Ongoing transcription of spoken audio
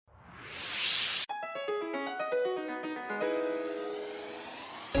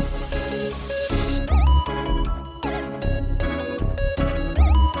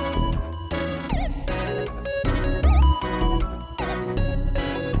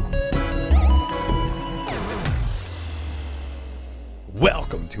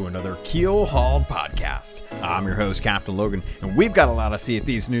to another Keel Hauled podcast. I'm your host, Captain Logan, and we've got a lot of Sea of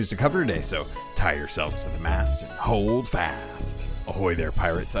Thieves news to cover today, so tie yourselves to the mast and hold fast. Ahoy there,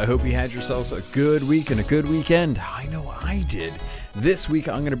 pirates. I hope you had yourselves a good week and a good weekend. I know I did. This week,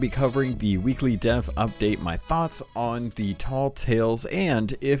 I'm going to be covering the weekly dev update, my thoughts on the Tall Tales,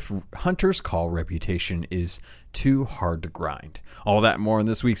 and if Hunter's Call reputation is too hard to grind. All that and more in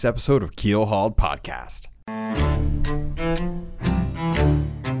this week's episode of Keel Hauled Podcast.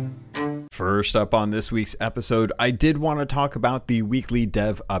 First up on this week's episode, I did want to talk about the weekly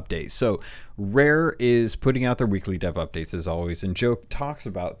dev update. So Rare is putting out their weekly dev updates as always, and Joe talks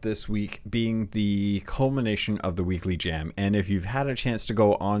about this week being the culmination of the weekly jam. And if you've had a chance to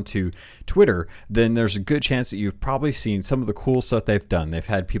go onto Twitter, then there's a good chance that you've probably seen some of the cool stuff they've done. They've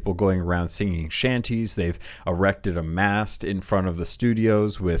had people going around singing shanties. They've erected a mast in front of the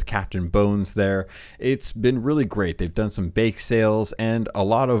studios with Captain Bones there. It's been really great. They've done some bake sales and a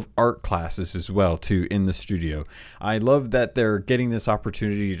lot of art classes as well too in the studio. I love that they're getting this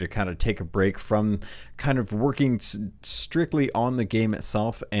opportunity to kind of take a break from kind of working strictly on the game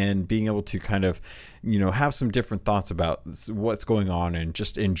itself and being able to kind of, have some different thoughts about what's going on and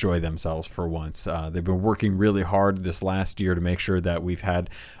just enjoy themselves for once. They've been working really hard this last year to make sure that we've had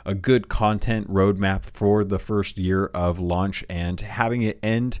a good content roadmap for the first year of launch, and having it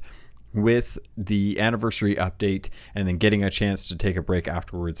end with the anniversary update and then getting a chance to take a break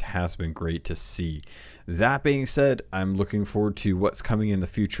afterwards has been great to see. That being said, I'm looking forward to what's coming in the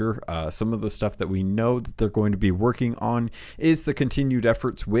future. Some of the stuff that we know that they're going to be working on is the continued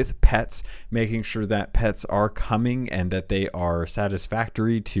efforts with pets, making sure that pets are coming and that they are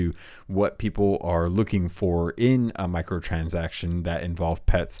satisfactory to what people are looking for in a microtransaction that involve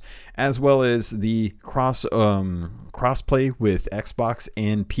pets, as well as the crossplay with Xbox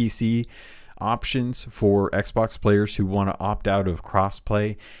and PC options for Xbox players who want to opt out of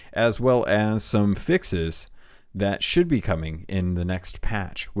crossplay, as well as some fixes that should be coming in the next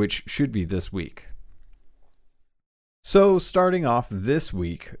patch, which should be this week. So starting off this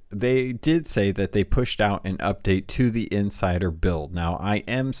week, they did say that they pushed out an update to the Insider build. Now, I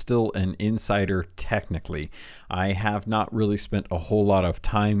am still an Insider technically. I have not really spent a whole lot of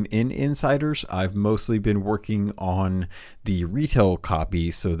time in Insiders. I've mostly been working on the retail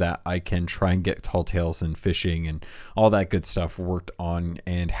copy so that I can try and get Tall Tales and fishing and all that good stuff worked on,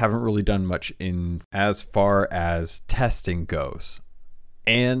 and haven't really done much in as far as testing goes.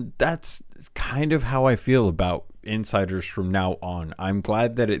 And that's kind of how I feel about Insiders from now on. I'm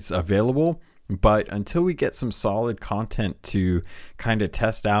glad that it's available, but until we get some solid content to kind of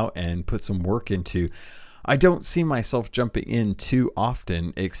test out and put some work into, I don't see myself jumping in too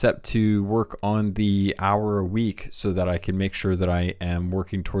often, except to work on the hour a week so that I can make sure that I am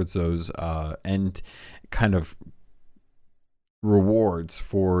working towards those end kind of rewards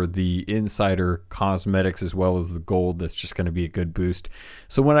for the Insider cosmetics, as well as the gold. That's just going to be a good boost.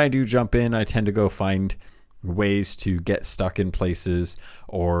 So when I do jump in, I tend to go find ways to get stuck in places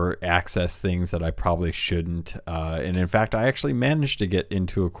or access things that I probably shouldn't. And in fact, I actually managed to get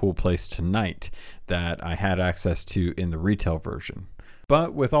into a cool place tonight that I had access to in the retail version.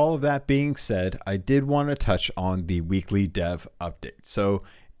 But with all of that being said, I did want to touch on the weekly dev update. So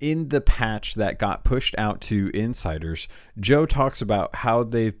in the patch that got pushed out to Insiders, Joe talks about how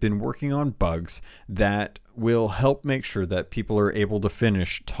they've been working on bugs that will help make sure that people are able to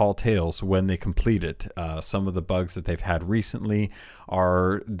finish Tall Tales when they complete it. Some of the bugs that they've had recently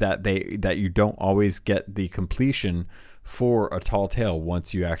are that you don't always get the completion for a Tall Tale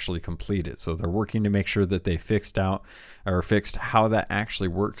once you actually complete it. So they're working to make sure that they fixed how that actually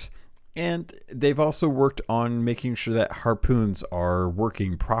works. And they've also worked on making sure that harpoons are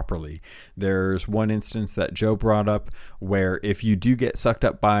working properly. There's one instance that Joe brought up where if you do get sucked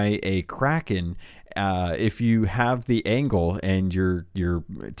up by a kraken, if you have the angle and your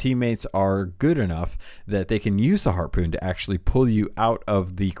teammates are good enough that they can use the harpoon to actually pull you out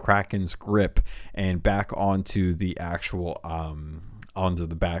of the kraken's grip and back onto the actual onto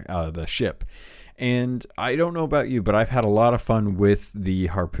the back the ship. And I don't know about you, but I've had a lot of fun with the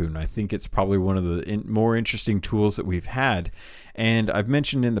harpoon. I think it's probably one of the more interesting tools that we've had. And I've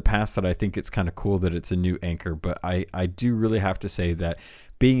mentioned in the past that I think it's kind of cool that it's a new anchor, but I do really have to say that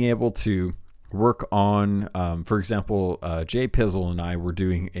being able to work on, for example, Jay Pizzle and I were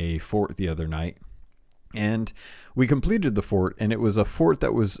doing a fort the other night. And we completed the fort, and it was a fort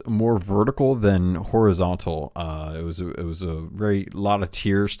that was more vertical than horizontal. It was a very lot of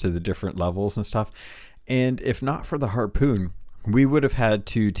tiers to the different levels and stuff. And if not for the harpoon, we would have had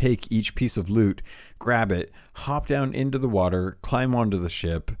to take each piece of loot, grab it, hop down into the water, climb onto the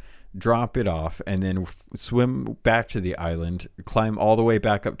ship, drop it off, and then swim back to the island, climb all the way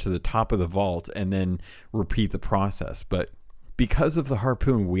back up to the top of the vault, and then repeat the process. But because of the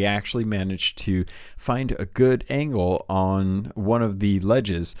harpoon, we actually managed to find a good angle on one of the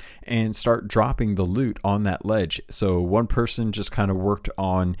ledges and start dropping the loot on that ledge. So one person just kind of worked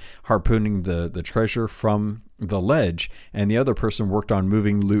on harpooning the treasure from the ledge, and the other person worked on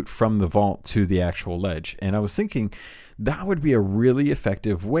moving loot from the vault to the actual ledge. And I was thinking that would be a really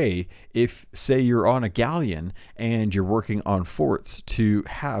effective way if, say, you're on a galleon and you're working on forts, to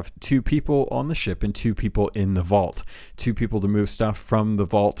have 2 people on the ship and 2 people in the vault, 2 people to move stuff from the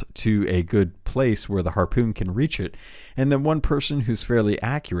vault to a good place where the harpoon can reach it, and then one person who's fairly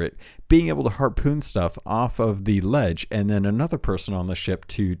accurate being able to harpoon stuff off of the ledge, and then another person on the ship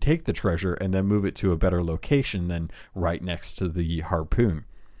to take the treasure and then move it to a better location than right next to the harpoon.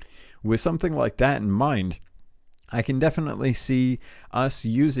 With something like that in mind, I can definitely see us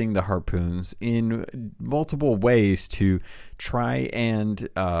using the harpoons in multiple ways to try and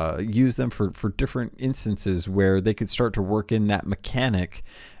use them for different instances where they could start to work in that mechanic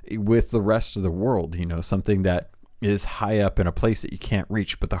with the rest of the world. You know, something that is high up in a place that you can't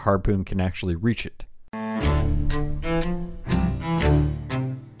reach, but the harpoon can actually reach it.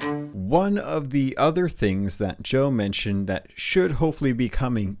 One of the other things that Joe mentioned that should hopefully be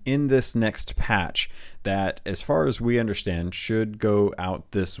coming in this next patch, that as far as we understand should go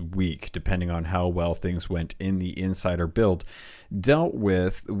out this week, depending on how well things went in the insider build, dealt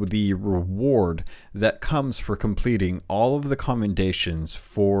with the reward that comes for completing all of the commendations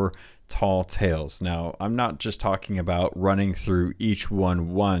for Tall Tales. Now, I'm not just talking about running through each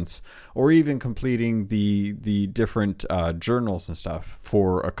one once, or even completing the different journals and stuff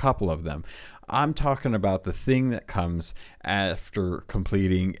for a couple of them. I'm talking about the thing that comes after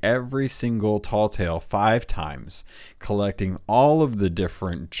completing every single Tall Tale 5 times, collecting all of the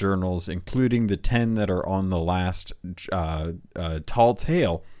different journals, including the 10 that are on the last Tall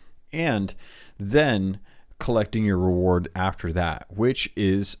Tale, and then collecting your reward after that, which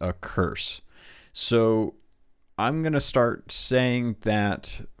is a curse. So I'm going to start saying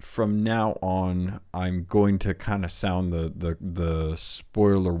that from now on, I'm going to kind of sound the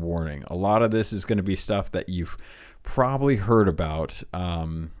spoiler warning. A lot of this is going to be stuff that you've probably heard about,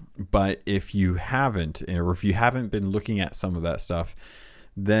 but if you haven't, or if you haven't been looking at some of that stuff,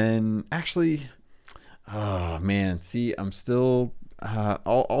 then actually, oh man, see, I'm still...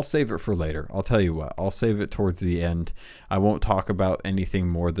 I'll save it for later. I'll tell you what, I'll save it towards the end. I won't talk about anything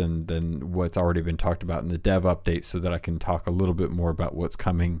more than what's already been talked about in the dev update, so that I can talk a little bit more about what's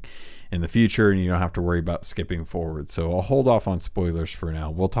coming in the future, and you don't have to worry about skipping forward. So I'll hold off on spoilers for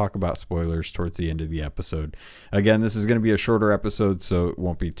now. We'll talk about spoilers towards the end of the episode. Again, this is going to be a shorter episode, so it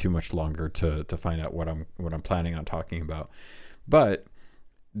won't be too much longer to find out what I'm planning on talking about. But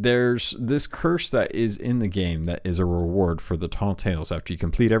there's this curse that is in the game that is a reward for the Tall Tales after you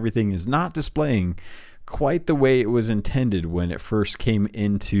complete everything, is not displaying quite the way it was intended when it first came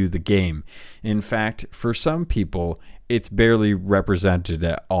into the game. In fact, for some people, it's barely represented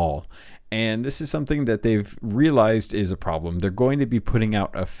at all. And this is something that they've realized is a problem. They're going to be putting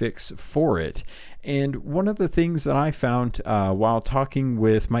out a fix for it. And one of the things that I found while talking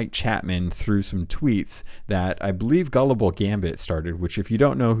with Mike Chapman through some tweets that I believe Gullible Gambit started, which if you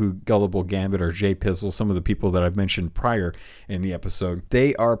don't know who Gullible Gambit or Jay Pizzle, some of the people that I've mentioned prior in the episode,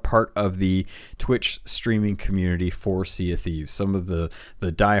 they are part of the Twitch streaming community for Sea of Thieves. Some of the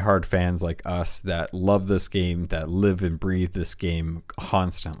diehard fans like us that love this game, that live and breathe this game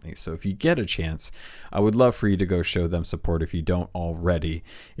constantly. So if you get a chance, I would love for you to go show them support if you don't already.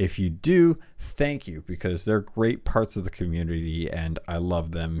 If you do, thank you, because they're great parts of the community and I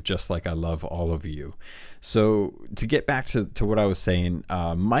love them just like I love all of you. So to get back to what I was saying,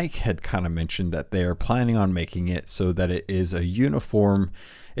 Mike had kind of mentioned that they are planning on making it so that it is a uniform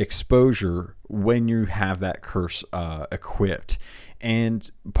exposure when you have that curse equipped. And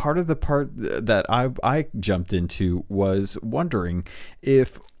part that I jumped into was wondering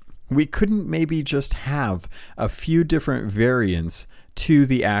if we couldn't maybe just have a few different variants to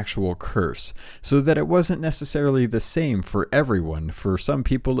the actual curse, so that it wasn't necessarily the same for everyone. For some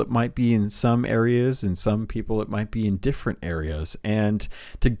people it might be in some areas, and some people it might be in different areas, and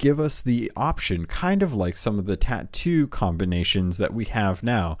to give us the option, kind of like some of the tattoo combinations that we have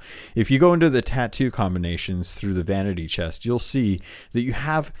now. If you go into the tattoo combinations through the vanity chest, you'll see that you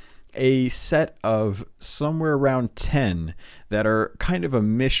have a set of somewhere around 10 that are kind of a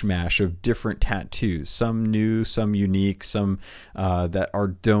mishmash of different tattoos, some new, some unique, some that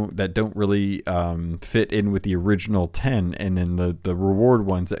don't really fit in with the original 10, and then the reward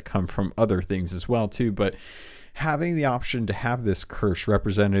ones that come from other things as well too. But having the option to have this curse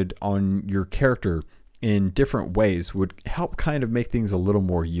represented on your character in different ways would help kind of make things a little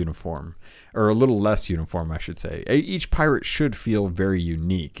more uniform, or a little less uniform, I should say. Each pirate should feel very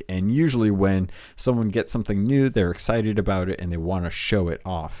unique, and usually when someone gets something new, they're excited about it and they want to show it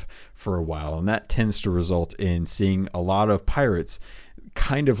off for a while, and that tends to result in seeing a lot of pirates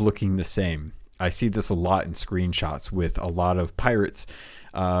kind of looking the same. I see this a lot in screenshots with a lot of pirates,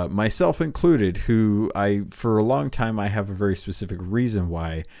 myself included, who for a long time, I have a very specific reason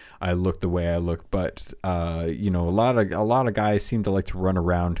why I look the way I look. But, a lot of guys seem to like to run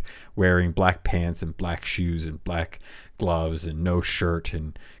around wearing black pants and black shoes and black gloves and no shirt,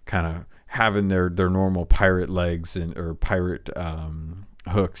 and kind of having their normal pirate legs or pirate,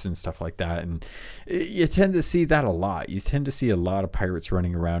 hooks and stuff like that. And you tend to see that a lot. You tend to see a lot of pirates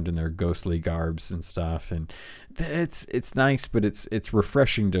running around in their ghostly garbs and stuff, and it's nice, but it's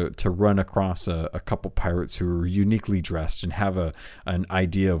refreshing to run across a couple pirates who are uniquely dressed and have an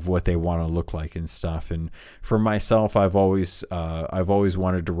idea of what they want to look like and stuff. And for myself, I've always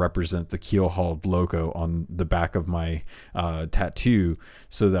wanted to represent the Keelhauled logo on the back of my tattoo,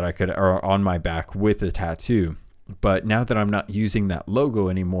 so that I could, or on my back with a tattoo. But now that I'm not using that logo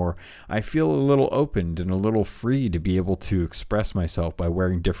anymore, I feel a little opened and a little free to be able to express myself by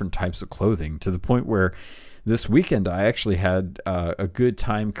wearing different types of clothing, to the point where this weekend I actually had a good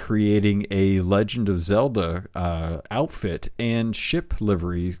time creating a Legend of Zelda outfit and ship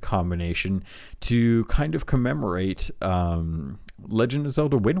livery combination to kind of commemorate Legend of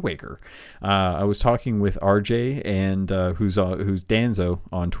Zelda Wind Waker. I was talking with RJ, and who's Danzo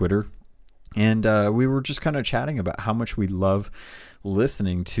on Twitter. And we were just kind of chatting about how much we love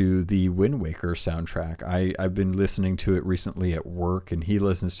listening to the Wind Waker soundtrack. I've been listening to it recently at work, and he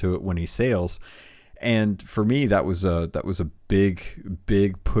listens to it when he sails. And for me, that was a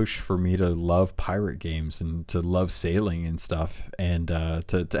big push for me to love pirate games and to love sailing and stuff. And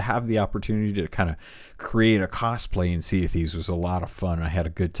to have the opportunity to kind of create a cosplay in Sea of Thieves was a lot of fun. I had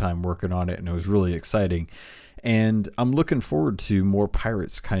a good time working on it, and it was really exciting. And I'm looking forward to more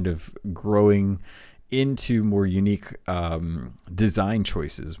pirates kind of growing into more unique design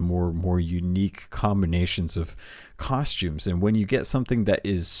choices, more unique combinations of costumes. And when you get something that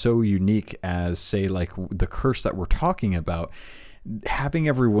is so unique as, say, like the curse that we're talking about, having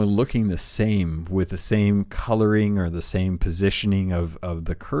everyone looking the same with the same coloring or the same positioning of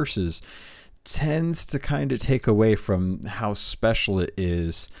the curses tends to kind of take away from how special it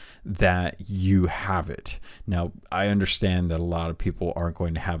is that you have it. Now, I understand that a lot of people aren't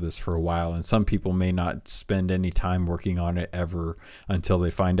going to have this for a while, and some people may not spend any time working on it ever until they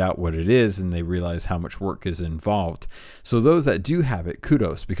find out what it is and they realize how much work is involved. So those that do have it,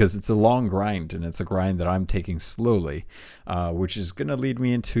 kudos, because it's a long grind, and it's a grind that I'm taking slowly, which is going to lead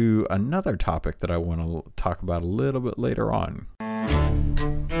me into another topic that I want to talk about a little bit later on.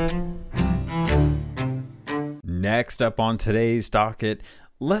 Next up on today's docket,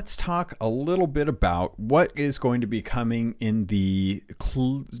 let's talk a little bit about what is going to be coming in the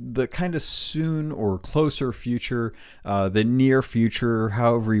kind of soon or closer future, the near future,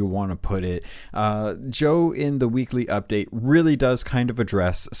 however you want to put it. Joe in the weekly update really does kind of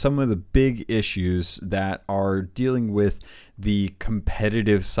address some of the big issues that are dealing with the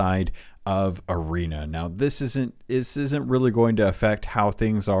competitive side of Arena. Now, this isn't really going to affect how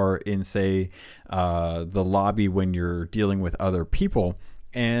things are in, say, the lobby when you're dealing with other people.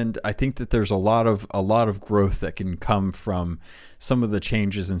 And I think that there's a lot of growth that can come from some of the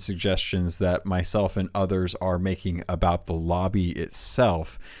changes and suggestions that myself and others are making about the lobby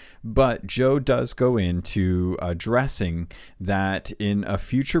itself. But Joe does go into addressing that in a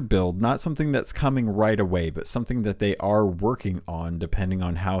future build, not something that's coming right away, but something that they are working on depending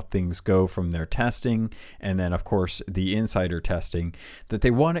on how things go from their testing, and then of course the insider testing, that they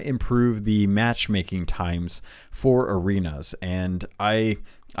want to improve the matchmaking times for arenas. And I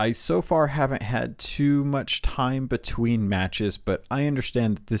so far haven't had too much time between matches, but I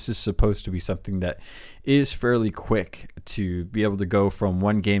understand that this is supposed to be something that is fairly quick to be able to go from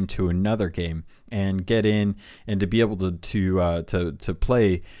one game to another game and get in and to be able to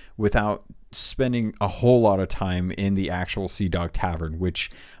play without spending a whole lot of time in the actual Sea Dog Tavern, which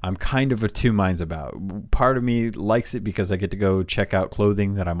I'm kind of of two minds about. Part of me likes it because I get to go check out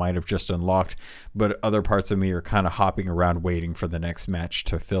clothing that I might have just unlocked, but other parts of me are kind of hopping around waiting for the next match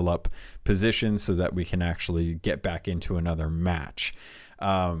to fill up positions so that we can actually get back into another match.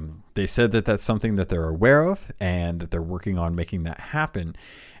 They said that that's something that they're aware of and that they're working on making that happen.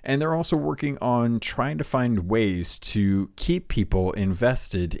 And they're also working on trying to find ways to keep people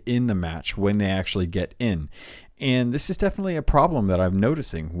invested in the match when they actually get in. And this is definitely a problem that I'm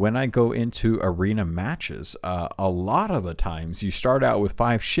noticing when I go into arena matches. A lot of the times you start out with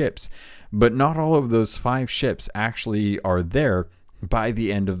 5 ships, but not all of those 5 ships actually are there by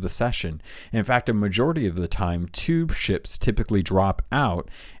the end of the session. In fact, a majority of the time, 2 ships typically drop out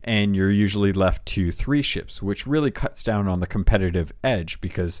and you're usually left to 3 ships, which really cuts down on the competitive edge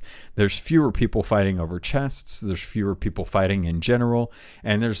because there's fewer people fighting over chests, there's fewer people fighting in general,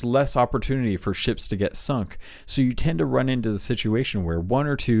 and there's less opportunity for ships to get sunk. So you tend to run into the situation where 1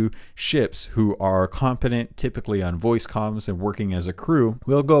 or 2 ships who are competent, typically on voice comms and working as a crew,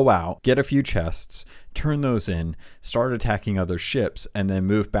 will go out, get a few chests, turn those in, start attacking other ships, and then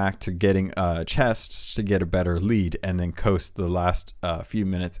move back to getting chests to get a better lead, and then coast the last few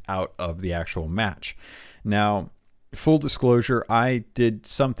minutes out of the actual match. Now, full disclosure, I did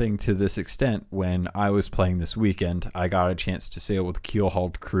something to this extent when I was playing this weekend. I got a chance to sail with the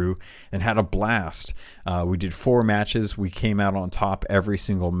Keelhauled crew and had a blast. We did 4 matches. We came out on top every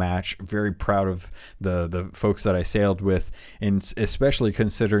single match. Very proud of the folks that I sailed with, and especially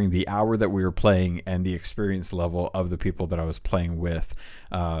considering the hour that we were playing and the experience level of the people that I was playing with.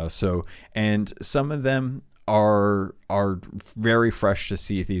 And some of them are very fresh to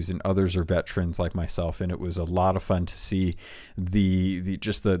Sea Thieves, and others are veterans like myself, and it was a lot of fun to see the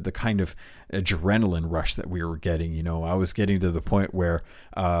kind of adrenaline rush that we were getting. You know, I was getting to the point where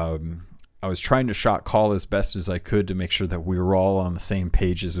I was trying to shot call as best as I could to make sure that we were all on the same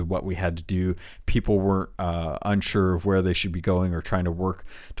pages of what we had to do. People weren't unsure of where they should be going or trying to work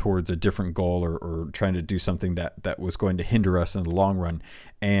towards a different goal or trying to do something that was going to hinder us in the long run.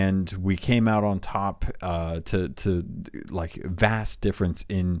 And we came out on top to like vast difference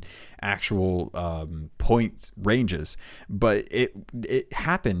in actual points ranges. But it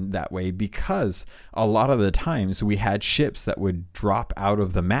happened that way because a lot of the times we had ships that would drop out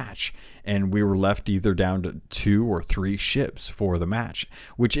of the match, and we were left either down to 2 or 3 ships for the match,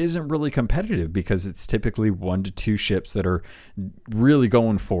 which isn't really competitive because it's typically 1 to 2 ships that are really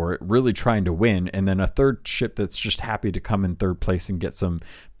going for it, really trying to win, and then a third ship that's just happy to come in third place and get some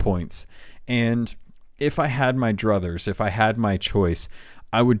points. And if I had my druthers, if I had my choice,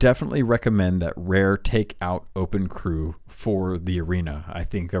 I would definitely recommend that Rare take out open crew for the arena. I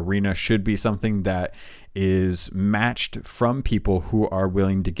think arena should be something that is matched from people who are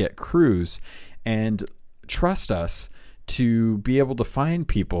willing to get crews and trust us to be able to find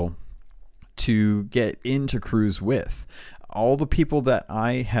people to get into crews with. All the people that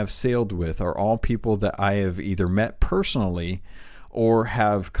I have sailed with are all people that I have either met personally or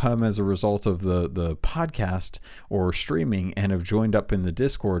have come as a result of the podcast or streaming and have joined up in the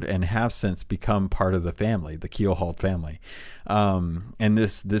Discord and have since become part of the family, the Keelhauled family. And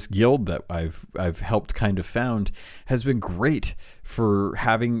this guild that I've helped kind of found has been great for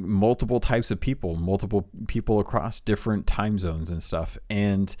having multiple types of multiple people across different time zones and stuff.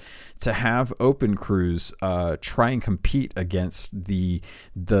 And to have open crews try and compete against the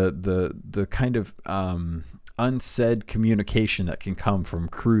kind of unsaid communication that can come from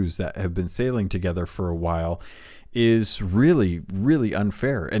crews that have been sailing together for a while is really, really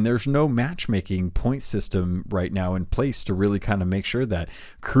unfair. And there's no matchmaking point system right now in place to really kind of make sure that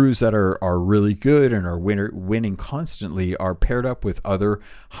crews that are really good and are winning constantly are paired up with other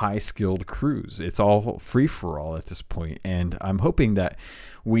high-skilled crews. It's all free-for-all at this point. And I'm hoping that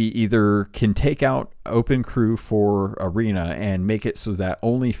we either can take out open crew for arena and make it so that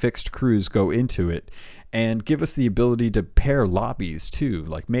only fixed crews go into it, and give us the ability to pair lobbies too.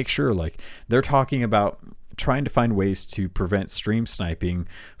 Like, make sure, like, they're talking about trying to find ways to prevent stream sniping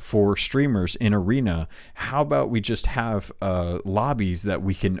for streamers in arena. How about we just have lobbies that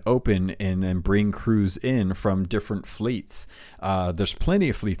we can open and then bring crews in from different fleets? There's plenty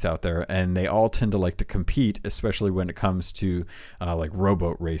of fleets out there, and they all tend to like to compete, especially when it comes to like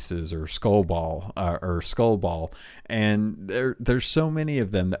rowboat races or Skullball. And there's so many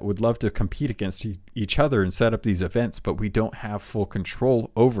of them that would love to compete against each other and set up these events, but we don't have full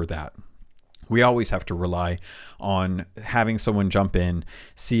control over that. We always have to rely on having someone jump in,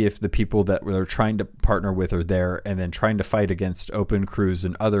 see if the people that we're trying to partner with are there, and then trying to fight against open crews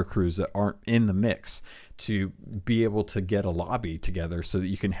and other crews that aren't in the mix to be able to get a lobby together so that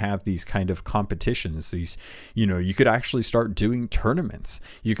you can have these kind of competitions. These, you could actually start doing tournaments.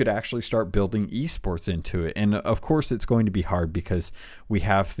 You could actually start building esports into it. And of course, it's going to be hard because we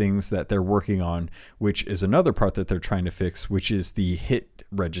have things that they're working on, which is another part that they're trying to fix, which is the hit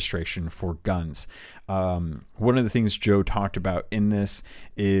registration for guns. One of the things Joe talked about in this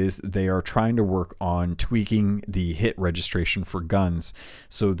is they are trying to work on tweaking the hit registration for guns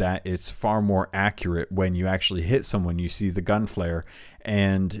so that it's far more accurate. When you actually hit someone, you see the gun flare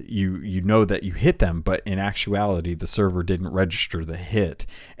and you know that you hit them, but in actuality the server didn't register the hit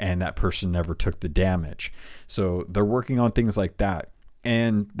and that person never took the damage. So they're working on things like that,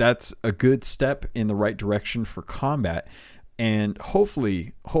 and that's a good step in the right direction for combat. And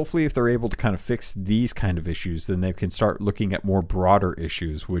hopefully if they're able to kind of fix these kind of issues, then they can start looking at more broader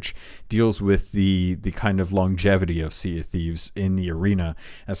issues, which deals with the kind of longevity of Sea of Thieves in the arena,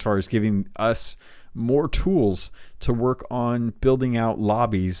 as far as giving us more tools to work on building out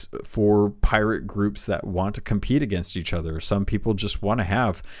lobbies for pirate groups that want to compete against each other. Some people just want to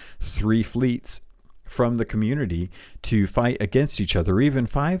have 3 fleets from the community to fight against each other, even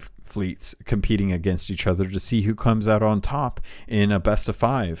 5 fleets competing against each other to see who comes out on top in a best of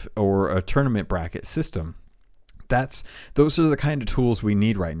 5 or a tournament bracket system. Those are the kind of tools we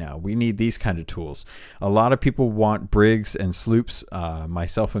need right now. We need these kind of tools. A lot of people want brigs and sloops,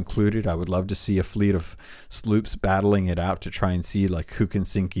 myself included. I would love to see a fleet of sloops battling it out to try and see like who can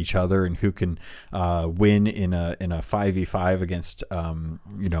sink each other and who can win in a 5v5 against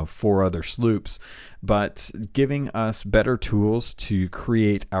 4 other sloops. But giving us better tools to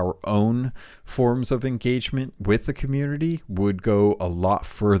create our own forms of engagement with the community would go a lot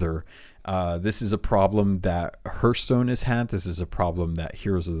further. This is a problem that Hearthstone has had. This is a problem that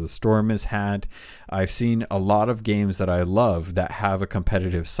Heroes of the Storm has had. I've seen a lot of games that I love that have a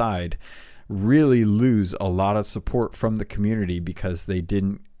competitive side really lose a lot of support from the community because they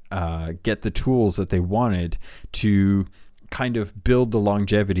didn't get the tools that they wanted to kind of build the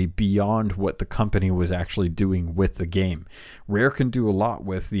longevity beyond what the company was actually doing with the game. Rare can do a lot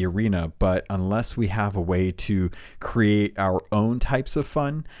with the arena, but unless we have a way to create our own types of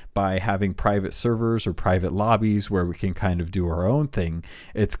fun by having private servers or private lobbies where we can kind of do our own thing,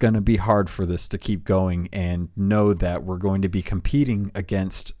 it's going to be hard for this to keep going and know that we're going to be competing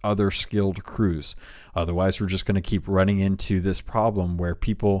against other skilled crews. Otherwise, we're just going to keep running into this problem where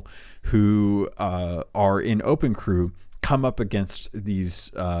people who are in open crew come up against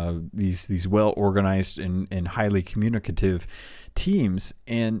these well organized and highly communicative teams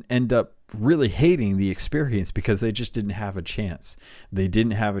and end up really hating the experience because they just didn't have a chance. They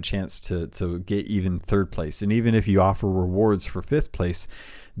didn't have a chance to get even 3rd place. And even if you offer rewards for 5th place,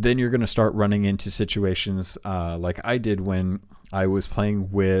 then you're going to start running into situations like I did when I was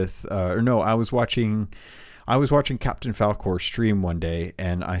playing with I was watching Captain Falcor stream one day,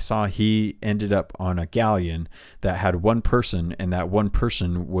 and I saw he ended up on a galleon that had 1 person, and that 1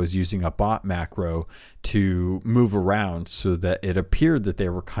 person was using a bot macro to move around so that it appeared that they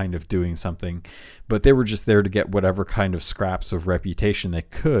were kind of doing something, but they were just there to get whatever kind of scraps of reputation they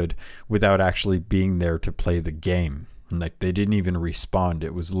could without actually being there to play the game. Like, they didn't even respond.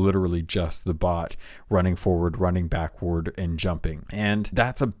 It was literally just the bot running forward, running backward, and jumping. And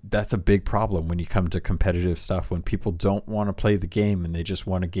that's a big problem when you come to competitive stuff. When people don't want to play the game and they just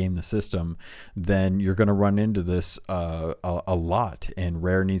want to game the system, then you're going to run into this a lot. And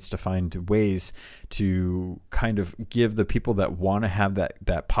Rare needs to find ways to kind of give the people that want to have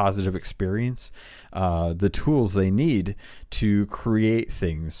that positive experience the tools they need to create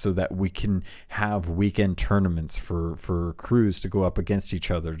things so that we can have weekend tournaments for crews to go up against each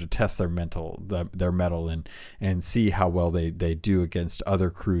other to test their mettle and see how well they do against other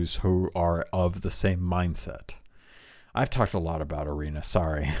crews who are of the same mindset. I've talked a lot about Arena.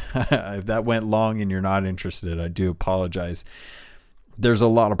 Sorry. If that went long and you're not interested, I do apologize. There's a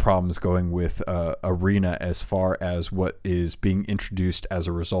lot of problems going with Arena as far as what is being introduced as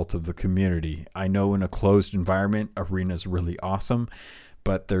a result of the community. I know in a closed environment, Arena is really awesome,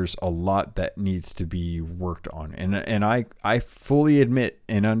 but there's a lot that needs to be worked on. And I fully admit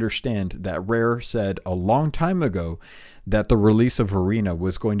and understand that Rare said a long time ago that the release of Arena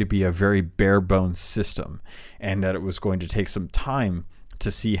was going to be a very bare bones system and that it was going to take some time to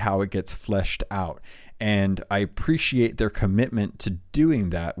see how it gets fleshed out. And I appreciate their commitment to doing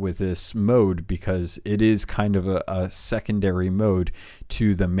that with this mode because it is kind of a secondary mode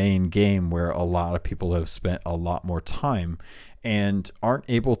to the main game where a lot of people have spent a lot more time. and aren't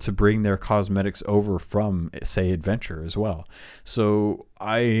able to bring their cosmetics over from, say, Adventure as well. So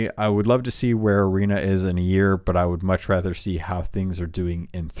I would love to see where Arena is in a year, but I would much rather see how things are doing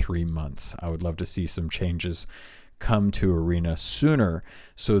in 3 months. I would love to see some changes come to Arena sooner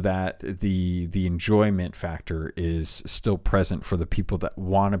so that the enjoyment factor is still present for the people that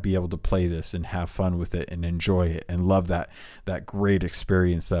want to be able to play this and have fun with it and enjoy it and love that great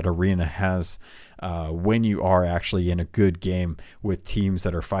experience that Arena has when you are actually in a good game with teams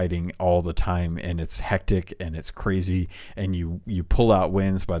that are fighting all the time, and it's hectic and it's crazy and you pull out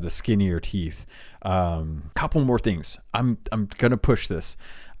wins by the skin of your teeth. Couple more things. I'm gonna push this.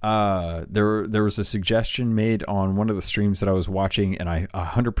 There was a suggestion made on one of the streams that I was watching, and I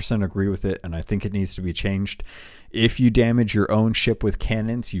 100% agree with it, and I think it needs to be changed. If you damage your own ship with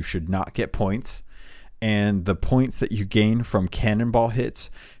cannons, you should not get points, and the points that you gain from cannonball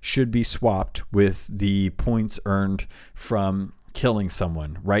hits should be swapped with the points earned from killing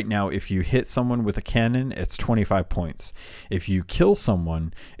someone. Right now, if you hit someone with a cannon, it's 25 points. If you kill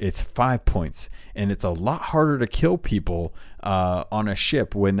someone, it's 5 points. And it's a lot harder to kill people on a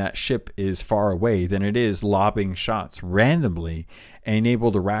ship when that ship is far away than it is lobbing shots randomly and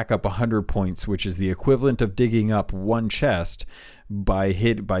able to rack up 100 points, which is the equivalent of digging up one chest by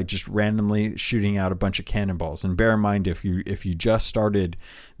just randomly shooting out a bunch of cannonballs. And bear in mind, if you just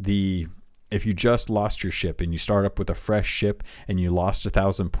lost your ship and you start up with a fresh ship and you lost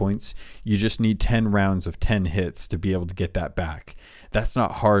 1,000 points, you just need 10 rounds of 10 hits to be able to get that back. That's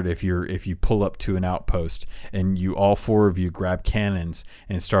not hard if you pull up to an outpost and you all 4 of you grab cannons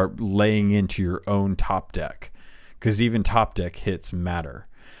and start laying into your own top deck, because even top deck hits matter.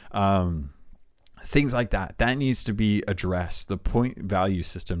 Things like that needs to be addressed. The point value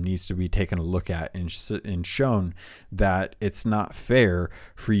system needs to be taken a look at and shown that it's not fair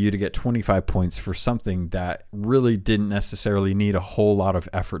for you to get 25 points for something that really didn't necessarily need a whole lot of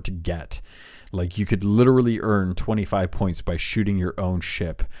effort to get. Like, you could literally earn 25 points by shooting your own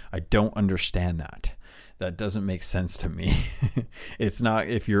ship. I don't understand that. That doesn't make sense to me. It's not,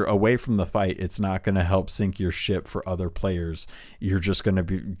 if you're away from the fight, it's not going to help sink your ship for other players. You're just going to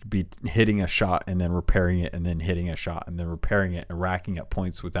be hitting a shot and then repairing it and then hitting a shot and then repairing it and racking up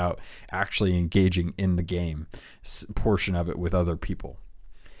points without actually engaging in the game portion of it with other people.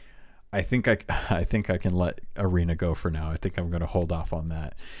 I think I can let Arena go for now. I think I'm going to hold off on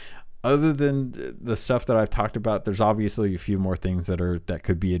that. Other than the stuff that I've talked about, there's obviously a few more things that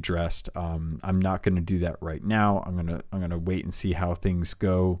could be addressed. I'm not going to do that right now. I'm gonna wait and see how things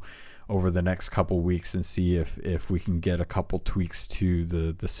go over the next couple weeks and see if we can get a couple tweaks to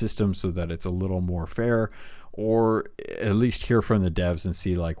the system so that it's a little more fair, or at least hear from the devs and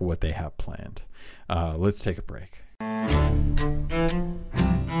see like what they have planned. Let's take a break.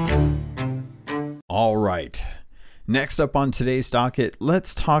 All right. Next up on today's docket,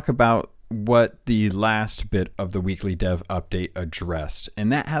 let's talk about what the last bit of the weekly dev update addressed.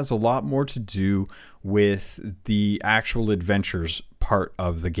 And that has a lot more to do with the actual adventures part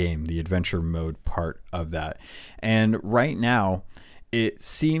of the game, the adventure mode part of that. And right now, it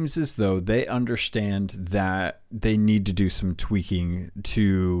seems as though they understand that they need to do some tweaking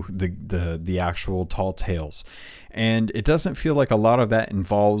to the actual Tall Tales. And it doesn't feel like a lot of that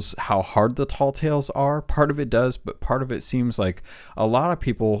involves how hard the Tall Tales are. Part of it does, but part of it seems like a lot of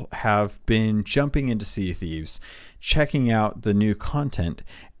people have been jumping into Sea of Thieves, checking out the new content,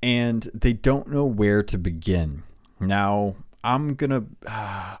 and they don't know where to begin. Now,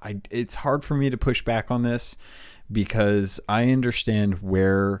 it's hard for me to push back on this, because I understand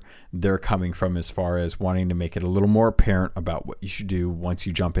where they're coming from as far as wanting to make it a little more apparent about what you should do once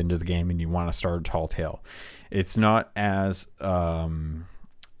you jump into the game and you want to start a Tall Tale. It's not as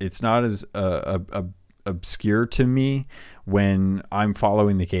obscure to me when I'm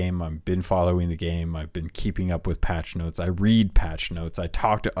following the game. I've been following the game. I've been keeping up with patch notes. I read patch notes. I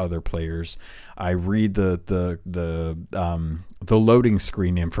talk to other players. I read the loading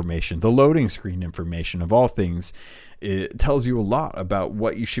screen information. The loading screen information, of all things, it tells you a lot about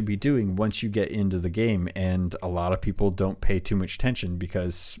what you should be doing once you get into the game. And a lot of people don't pay too much attention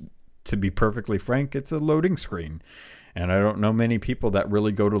because, to be perfectly frank, it's a loading screen. And I don't know many people that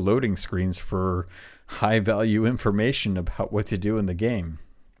really go to loading screens for high value information about what to do in the game.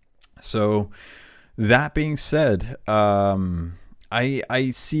 So that being said,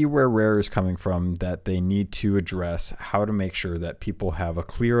 I see where Rare is coming from, that they need to address how to make sure that people have a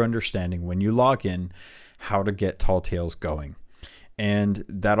clear understanding when you log in how to get Tall Tales going. And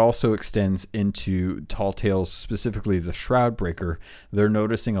that also extends into Tall Tales, specifically the Shroud Breaker. They're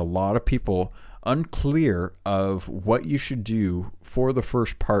noticing a lot of people unclear of what you should do for the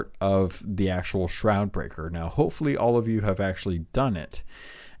first part of the actual Shroud Breaker. Now, hopefully all of you have actually done it.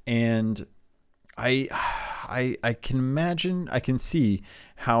 And I can imagine, I can see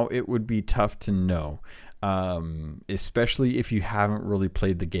how it would be tough to know, especially if you haven't really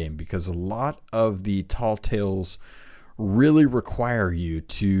played the game, because a lot of the Tall Tales really require you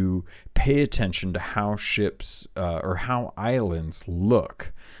to pay attention to how ships or how islands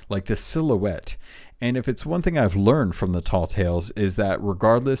look, like the silhouette. And if it's one thing I've learned from the Tall Tales is that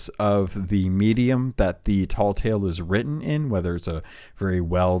regardless of the medium that the Tall Tale is written in, whether it's a very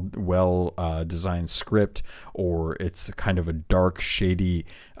well designed script, or it's kind of a dark, shady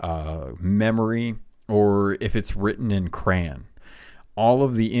memory, or if it's written in crayon, all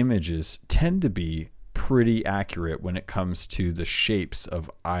of the images tend to be pretty accurate when it comes to the shapes of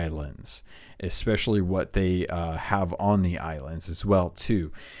islands, especially what they have on the islands as well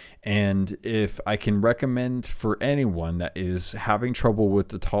too. And if I can recommend for anyone that is having trouble with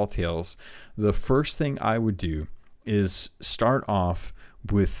the Tall Tales, the first thing I would do is start off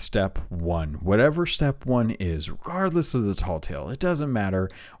with step 1. Whatever step 1 is, regardless of the Tall Tale, it doesn't matter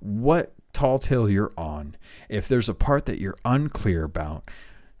what Tall Tale you're on. If there's a part that you're unclear about,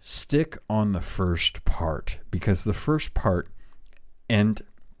 stick on the first part, because the first part, and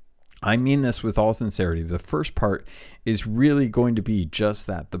I mean this with all sincerity, the first part is really going to be just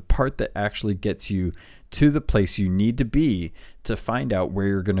that, the part that actually gets you to the place you need to be to find out where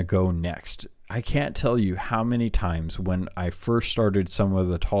you're going to go next. I can't tell you how many times when I first started some of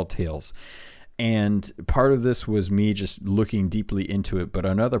the Tall Tales, and part of this was me just looking deeply into it, but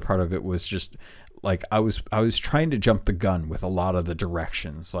another part of it was just like I was trying to jump the gun with a lot of the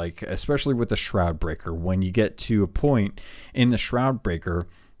directions, like especially with the Shroud Breaker. When you get to a point in the Shroud Breaker,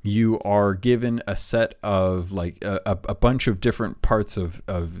 you are given a set of like a bunch of different parts of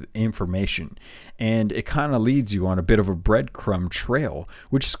information, and it kind of leads you on a bit of a breadcrumb trail,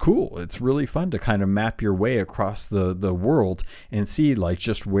 which is cool. It's really fun to kind of map your way across the world and see like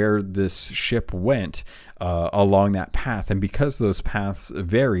just where this ship went along that path. And because those paths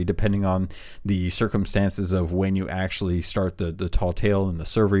vary depending on the circumstances of when you actually start the Tall Tale and the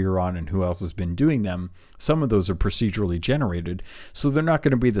server you're on and who else has been doing them, some of those are procedurally generated, so they're not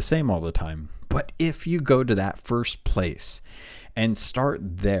going to be the same all the time. But if you go to that first place and start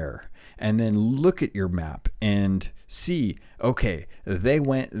there, and then look at your map and see, okay, they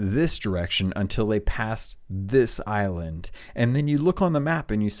went this direction until they passed this island. And then you look on the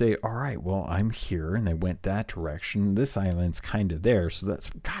map and you say, all right, well, I'm here and they went that direction. This island's kind of there. So that's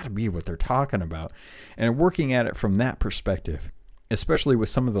got to be what they're talking about. And working at it from that perspective, especially with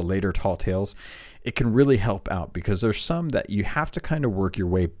some of the later Tall Tales, it can really help out, because there's some that you have to kind of work your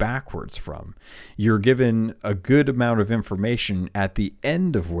way backwards from. You're given a good amount of information at the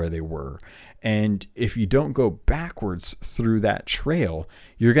end of where they were, and if you don't go backwards through that trail,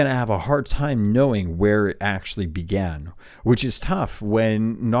 you're going to have a hard time knowing where it actually began, which is tough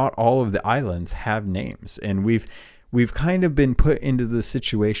when not all of the islands have names. And we've kind of been put into the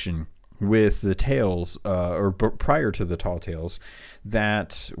situation with the Tales, or prior to the Tall Tales,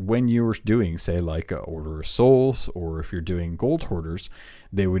 that when you were doing, say, like Order of Souls, or if you're doing Gold Hoarders,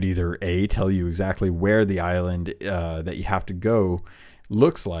 they would either A, tell you exactly where the island that you have to go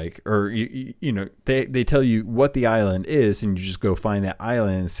looks like, or you know, they tell you what the island is, and you just go find that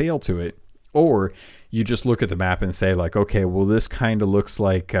island and sail to it. Or you just look at the map and say like, okay, well, this kind of looks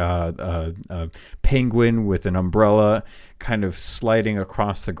like a penguin with an umbrella kind of sliding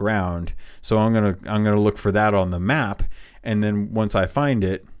across the ground. So I'm gonna look for that on the map, and then once I find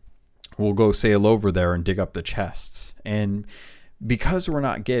it, we'll go sail over there and dig up the chests. And because we're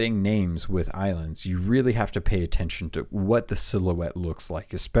not getting names with islands, you really have to pay attention to what the silhouette looks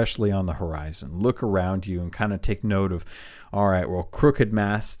like, especially on the horizon. Look around you and kind of take note of, all right, well, Crooked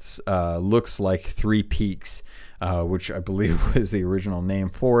Masts looks like Three Peaks, which I believe was the original name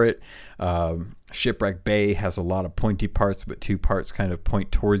for it. Shipwreck Bay has a lot of pointy parts, but two parts kind of point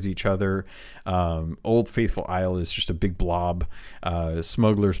towards each other. Old Faithful Isle is just a big blob.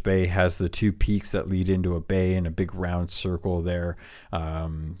 Smuggler's Bay has the two peaks that lead into a bay and a big round circle there.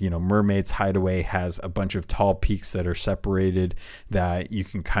 Mermaid's Hideaway has a bunch of tall peaks that are separated that you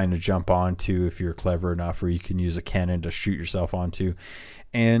can kind of jump onto if you're clever enough, or you can use a cannon to shoot yourself onto.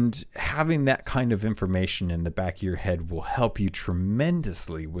 And having that kind of information in the back of your head will help you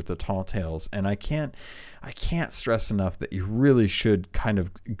tremendously with the Tall Tales. And I can't stress enough that you really should kind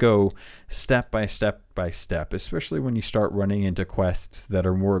of go step by step by step, especially when you start running into quests that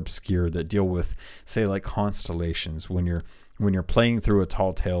are more obscure, that deal with, say, like constellations. When you're playing through a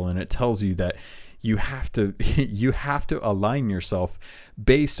Tall Tale and it tells you that you have to you have to align yourself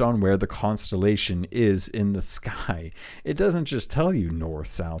based on where the constellation is in the sky. It doesn't just tell you north,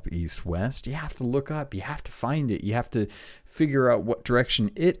 south, east, west. You have to look up, you have to find it, you have to figure out what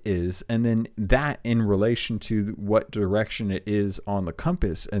direction it is, and then that in relation to what direction it is on the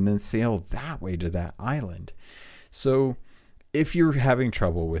compass, and then sail that way to that island. So if you're having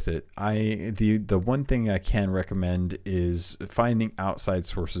trouble with it, the one thing I can recommend is finding outside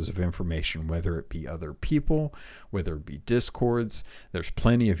sources of information, whether it be other people, whether it be Discords. There's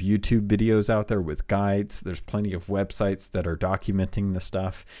plenty of YouTube videos out there with guides. There's plenty of websites that are documenting the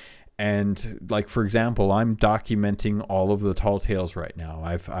stuff. And like, for example, I'm documenting all of the tall tales right now.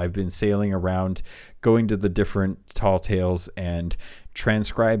 I've been sailing around, going to the different tall tales and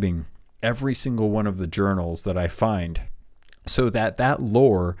transcribing every single one of the journals that I find, so that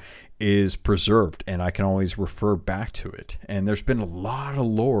lore is preserved and I can always refer back to it. And there's been a lot of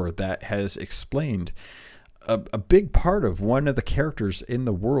lore that has explained a big part of one of the characters in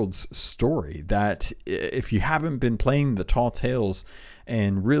the world's story, that if you haven't been playing the tall tales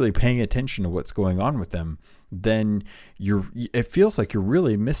and really paying attention to what's going on with them, then it feels like you're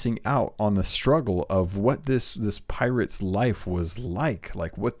really missing out on the struggle of what this pirate's life was like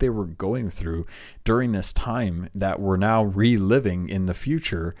what they were going through during this time that we're now reliving in the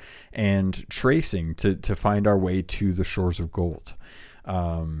future and tracing to find our way to the shores of gold.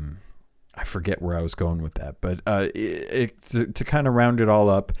 I forget where I was going with that, but to kind of round it all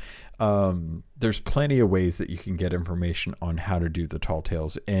up, there's plenty of ways that you can get information on how to do the tall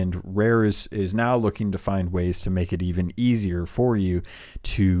tales, and Rare is now looking to find ways to make it even easier for you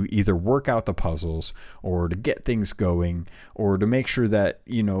to either work out the puzzles or to get things going or to make sure that,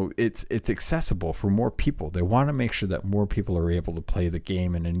 you know, it's accessible for more people. They want to make sure that more people are able to play the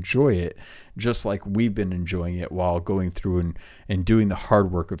game and enjoy it just like we've been enjoying it while going through and doing the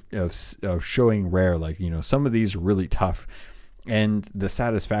hard work of showing Rare, like, you know, some of these are really tough. And the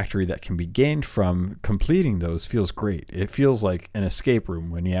satisfactory that can be gained from completing those feels great. It feels like an escape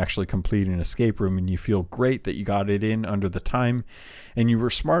room when you actually complete an escape room, and you feel great that you got it in under the time and you were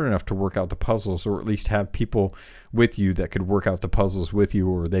smart enough to work out the puzzles, or at least have people with you that could work out the puzzles with you,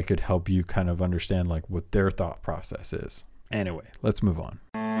 or they could help you kind of understand like what their thought process is. Anyway, let's move on.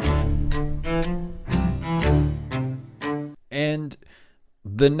 And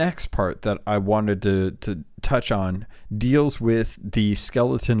the next part that I wanted to touch on deals with the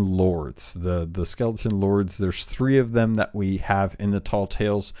Skeleton Lords. The Skeleton Lords, there's 3 of them that we have in the Tall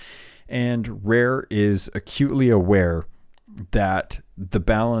Tales, and Rare is acutely aware that the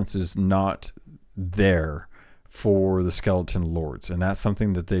balance is not there for the Skeleton Lords, and that's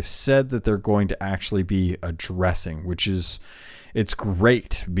something that they've said that they're going to actually be addressing, which is... It's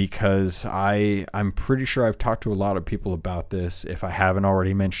great because I'm pretty sure I've talked to a lot of people about this, if I haven't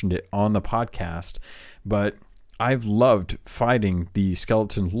already mentioned it on the podcast, but I've loved fighting the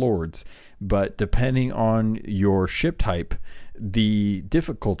Skeleton Lords, but depending on your ship type, the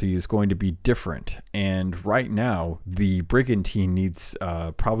difficulty is going to be different. And right now, the Brigantine needs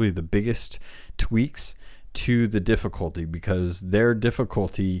probably the biggest tweaks to the difficulty, because their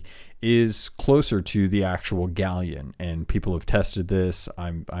difficulty is closer to the actual galleon, and people have tested this.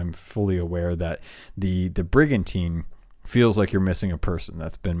 I'm fully aware that the Brigantine feels like you're missing a person.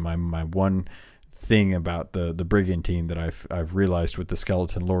 That's been my one thing about the Brigantine that I've realized with the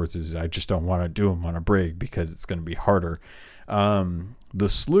Skeleton Lords is I just don't want to do them on a brig because it's going to be harder. The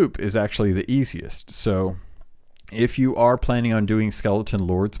sloop is actually the easiest. So if you are planning on doing Skeleton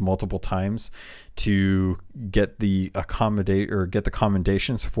Lords multiple times to get the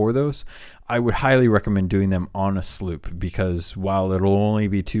commendations for those, I would highly recommend doing them on a sloop, because while it'll only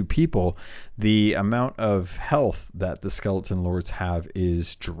be 2 people, the amount of health that the Skeleton Lords have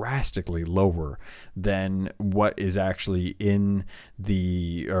is drastically lower than what is actually in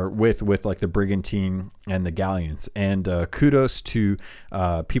the, or with like the Brigantine and the galleons. And kudos to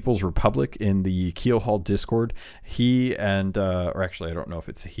People's Republic in the Keelhaul Discord. He and or actually I don't know if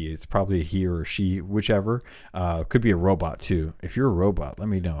it's a he, it's probably a he or a she, whichever. Could be a robot too. If you're a robot, let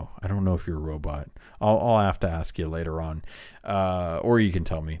me know. I don't know if you're a robot. I'll have to ask you later on, or you can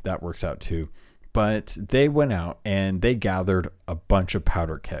tell me. That works out too. But they went out and they gathered a bunch of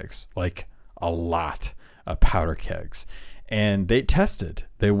powder kegs, like a lot of powder kegs. And they tested.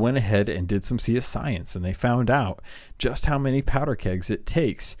 They went ahead and did some Sea of Science, and they found out just how many powder kegs it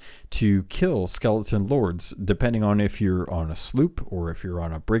takes to kill Skeleton Lords, depending on if you're on a sloop or if you're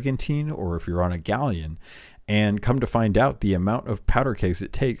on a Brigantine or if you're on a galleon. And come to find out, the amount of powder kegs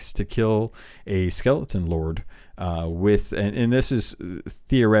it takes to kill a Skeleton Lord and this is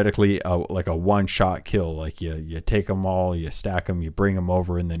theoretically like a one-shot kill. Like you take them all, you stack them, you bring them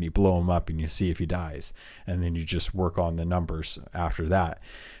over, and then you blow him up and you see if he dies, and then you just work on the numbers after that.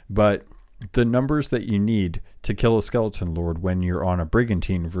 But the numbers that you need to kill a skeleton lord when you're on a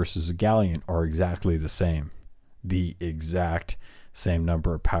brigantine versus a galleon are exactly the same. The exact same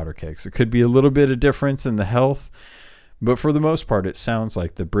number of powder kegs. It could be a little bit of difference in the health, but for the most part, it sounds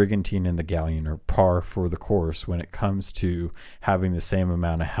like the brigantine and the galleon are par for the course when it comes to having the same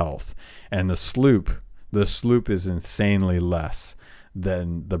amount of health. And the sloop is insanely less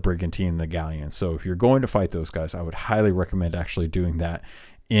than the brigantine and the galleon. So if you're going to fight those guys, I would highly recommend actually doing that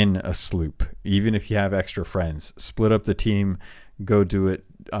in a sloop. Even if you have extra friends, split up the team, go do it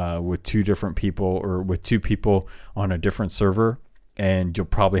with two different people or with two people on a different server, and you'll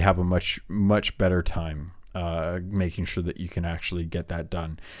probably have a much better time making sure that you can actually get that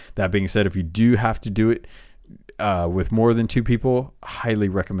done. That being said, if you do have to do it with more than two people, highly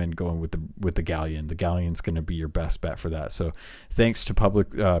recommend going with the galleon. The galleon's going to be your best bet for that. So thanks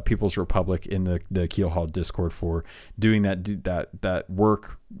to People's Republic in the Keelhaul Discord for doing that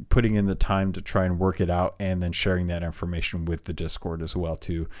work, putting in the time to try and work it out, and then sharing that information with the Discord as well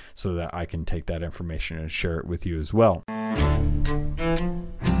too, so that I can take that information and share it with you as well.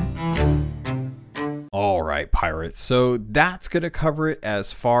 All right, pirates. So that's going to cover it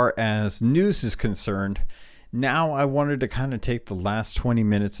as far as news is concerned. Now I wanted to kind of take the last 20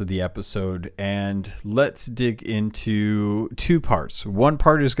 minutes of the episode and let's dig into two parts. One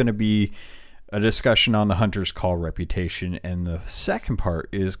part is going to be a discussion on the Hunter's Call reputation, and the second part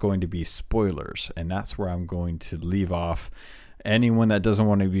is going to be spoilers, and that's where I'm going to leave off. Anyone that doesn't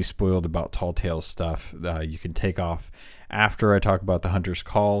want to be spoiled about Tall Tales stuff, you can take off after I talk about the Hunter's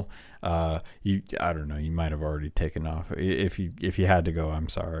Call. I don't know, you might have already taken off. If you had to go, I'm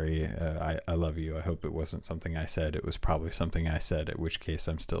sorry. I love you. I hope it wasn't something I said. It was probably something I said, at which case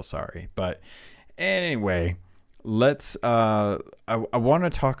I'm still sorry. But anyway, let's I want to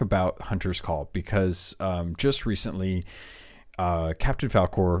talk about Hunter's Call because just recently Captain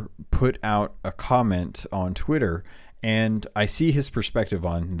Falcor put out a comment on Twitter, and I see his perspective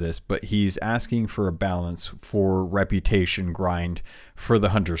on this, but he's asking for a balance for reputation grind for the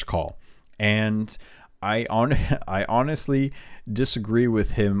Hunter's Call. And I honestly disagree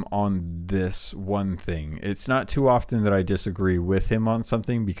with him on this one thing. It's not too often that I disagree with him on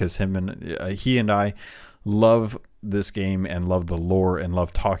something, because he and I love this game and love the lore and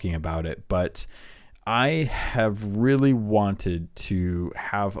love talking about it. But I have really wanted to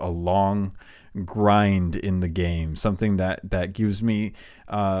have a long grind in the game, something that gives me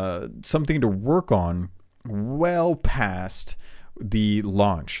something to work on well past the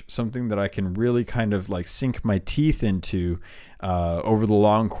launch, something that I can really kind of like sink my teeth into over the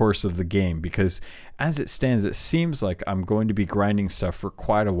long course of the game, because as it stands, it seems like I'm going to be grinding stuff for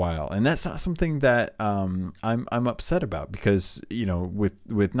quite a while, and that's not something that I'm upset about, because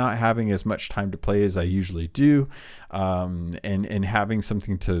with not having as much time to play as I usually do, and having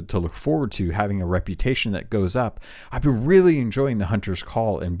something to look forward to, having a reputation that goes up, I've been really enjoying the Hunter's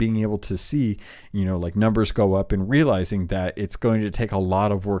Call and being able to see like numbers go up, and realizing that it's going to take a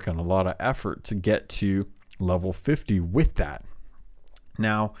lot of work and a lot of effort to get to level 50 with that.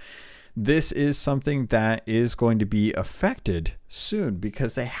 Now, this is something that is going to be affected soon,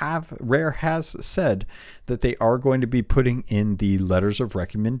 because Rare has said that they are going to be putting in the letters of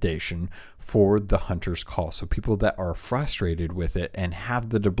recommendation for the Hunter's Call. So people that are frustrated with it and have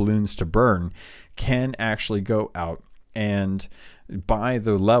the doubloons to burn can actually go out and buy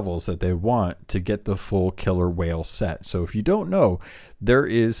the levels that they want to get the full killer whale set. So if you don't know, there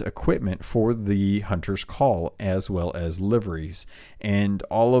is equipment for the Hunter's Call as well as liveries, and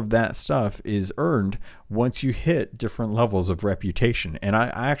all of that stuff is earned once you hit different levels of reputation. And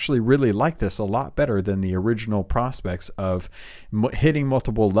I actually really like this a lot better than the original prospects of hitting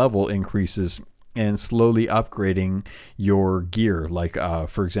multiple level increases and slowly upgrading your gear. Like,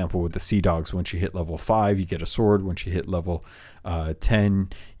 for example, with the Sea Dogs, once you hit level 5, you get a sword. Once you hit level 10,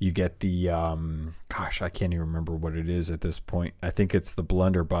 you get the, I can't even remember what it is at this point. I think it's the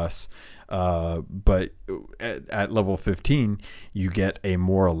blunderbuss. But at level 15, you get a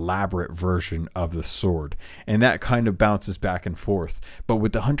more elaborate version of the sword. And that kind of bounces back and forth. But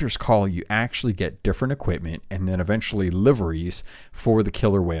with the Hunter's Call, you actually get different equipment and then eventually liveries for the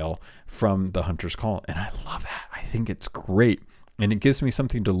killer whale from the Hunter's Call. And I love that. I think it's great. And it gives me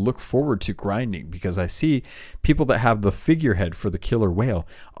something to look forward to grinding, because I see people that have the figurehead for the killer whale.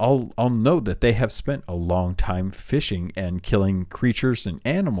 I'll know that they have spent a long time fishing and killing creatures and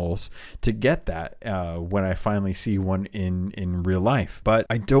animals to get that when I finally see one in real life. But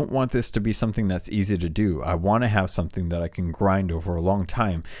I don't want this to be something that's easy to do. I want to have something that I can grind over a long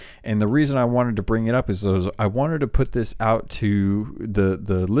time. And the reason I wanted to bring it up is I wanted to put this out to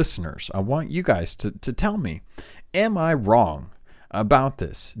the listeners. I want you guys to tell me, am I wrong about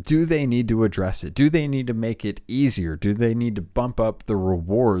this? Do they need to address it? Do they need to make it easier? Do they need to bump up the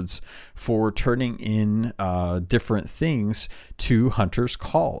rewards for turning in different things to Hunter's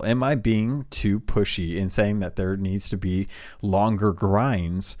Call? Am I being too pushy in saying that there needs to be longer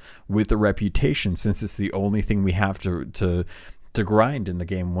grinds with the reputation, since it's the only thing we have to grind in the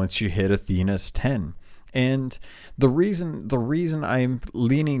game once you hit Athena's 10? And the reason I'm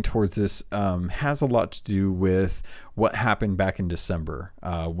leaning towards this has a lot to do with what happened back in December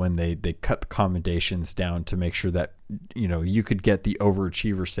when they cut the commendations down to make sure that you could get the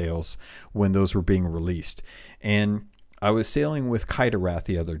overachiever sales when those were being released. And I was sailing with Kaitarath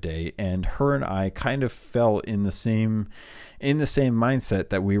the other day, and her and I kind of fell in the same mindset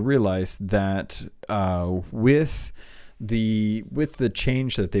that we realized that with the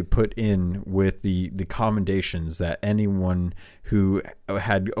change that they put in with the commendations, that anyone who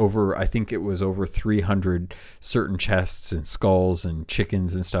had over, I think it was over 300 certain chests and skulls and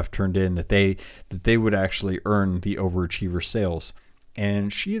chickens and stuff turned in, that they would actually earn the overachiever sales.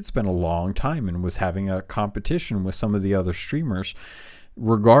 And she had spent a long time and was having a competition with some of the other streamers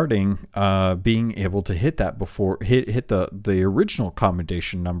regarding being able to hit that before hit the original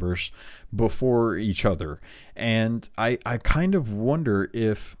commendation numbers before each other. And I kind of wonder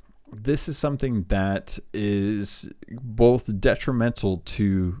if this is something that is both detrimental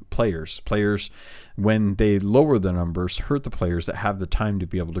to players when they lower the numbers, hurt the players that have the time to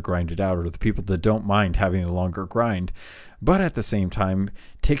be able to grind it out, or the people that don't mind having a longer grind, but at the same time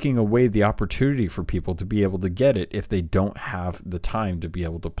taking away the opportunity for people to be able to get it if they don't have the time to be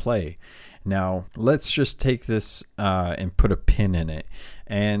able to play. Now, let's just take this and put a pin in it,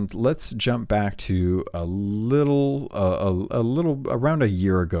 and let's jump back to a little around a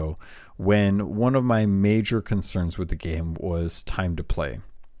year ago, when one of my major concerns with the game was time to play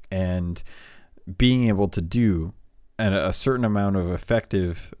and being able to do a certain amount of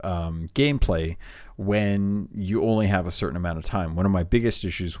effective gameplay when you only have a certain amount of time. One of my biggest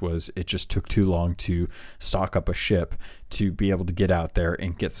issues was it just took too long to stock up a ship to be able to get out there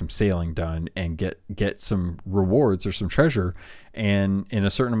and get some sailing done and get some rewards or some treasure, and in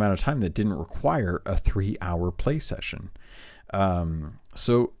a certain amount of time that didn't require a 3-hour play session.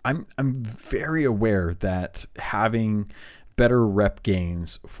 So I'm very aware that having better rep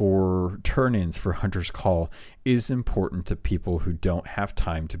gains for turn-ins for Hunter's Call is important to people who don't have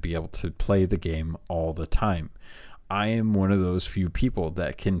time to be able to play the game all the time. I am one of those few people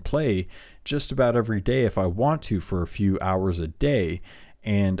that can play just about every day if I want to for a few hours a day,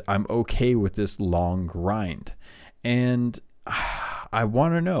 and I'm okay with this long grind. And I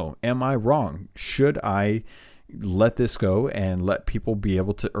want to know, am I wrong? Should I let this go and let people be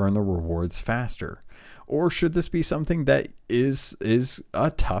able to earn the rewards faster? Or should this be something that is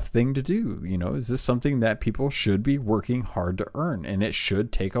a tough thing to do? Is this something that people should be working hard to earn, and it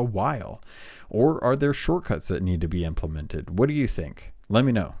should take a while? Or are there shortcuts that need to be implemented? What do you think? Let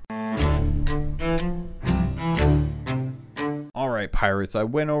me know. All right, pirates, I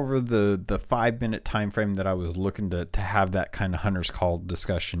went over the 5-minute time frame that I was looking to have that kind of Hunter's Call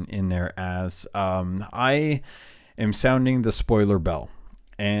discussion in there, as I am sounding the spoiler bell.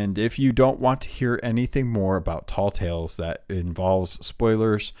 And if you don't want to hear anything more about Tall Tales that involves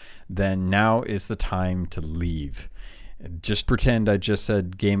spoilers, then now is the time to leave. Just pretend I just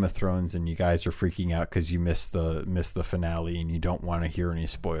said Game of Thrones and you guys are freaking out because you missed the finale and you don't want to hear any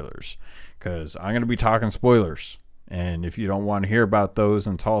spoilers. Because I'm going to be talking spoilers. And if you don't want to hear about those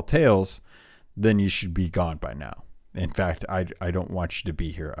in Tall Tales, then you should be gone by now. In fact, I don't want you to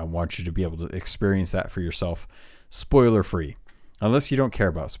be here. I want you to be able to experience that for yourself, spoiler free. Unless you don't care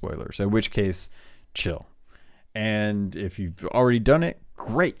about spoilers, in which case, chill. And if you've already done it,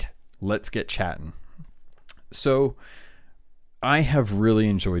 great. Let's get chatting. So, I have really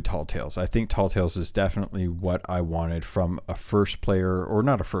enjoyed Tall Tales. I think Tall Tales is definitely what I wanted from a first player, or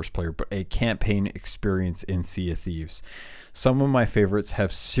not a first player, but a campaign experience in Sea of Thieves. Some of my favorites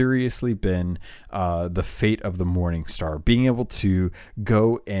have seriously been the Fate of the Morning Star. Being able to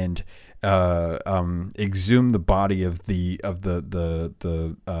go and exhume the body of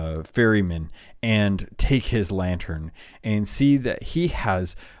the ferryman and take his lantern and see that he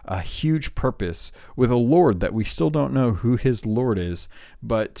has a huge purpose with a lord that we still don't know who his lord is,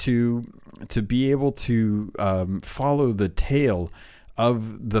 but to be able to follow the tale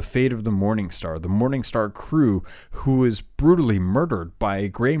of the fate of the Morningstar crew, who is brutally murdered by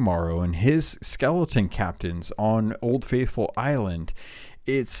Greymorrow and his skeleton captains on Old Faithful Island.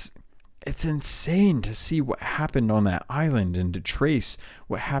 It's insane to see what happened on that island and to trace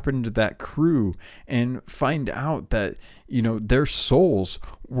what happened to that crew and find out that, their souls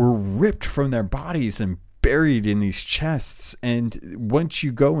were ripped from their bodies and buried in these chests. And once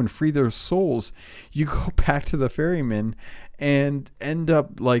you go and free their souls, you go back to the ferryman and end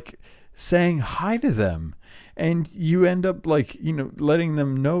up like saying hi to them. And you end up letting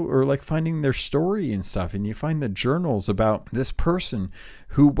them know, or like finding their story and stuff. And you find the journals about this person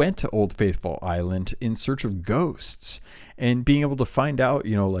who went to Old Faithful Island in search of ghosts, and being able to find out,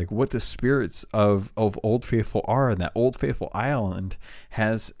 what the spirits of Old Faithful are. And that Old Faithful Island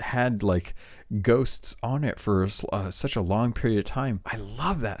has had ghosts on it for such a long period of time. I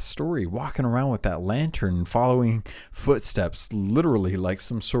love that story, walking around with that lantern and following footsteps, literally like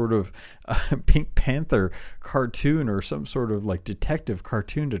some sort of Pink Panther cartoon or some sort of detective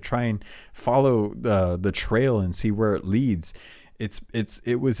cartoon, to try and follow the trail and see where it leads.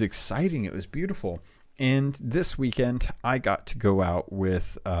 It was exciting. It was beautiful. And this weekend, I got to go out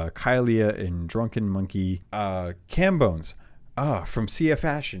with Kylia and Drunken Monkey, Cam Bones from CF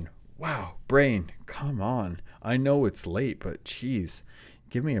Fashion. Wow, brain, come on. I know it's late, but geez,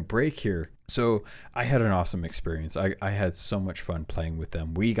 give me a break here. So I had an awesome experience. I had so much fun playing with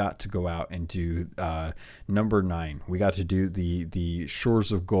them. We got to go out and do number 9. We got to do the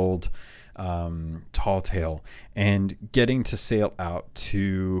Shores of Gold Tall Tale, and getting to sail out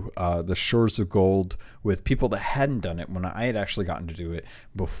to the Shores of Gold with people that hadn't done it when I had actually gotten to do it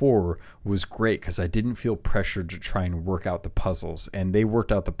before was great, because I didn't feel pressured to try and work out the puzzles, and they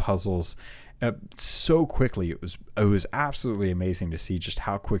worked out the puzzles so quickly. It was absolutely amazing to see just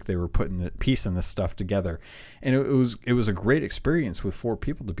how quick they were putting the piecing this stuff together. And it was a great experience with 4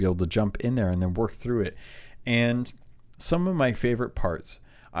 people to be able to jump in there and then work through it. And some of my favorite parts,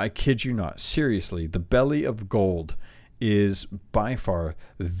 I kid you not, seriously, the Belly of Gold is by far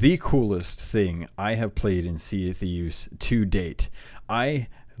the coolest thing I have played in Sea of Thieves to date. I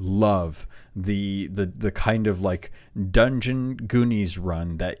love the kind of dungeon Goonies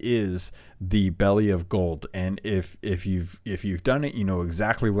run that is the Belly of Gold. And if you've done it, you know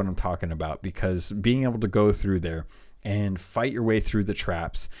exactly what I'm talking about, because being able to go through there and fight your way through the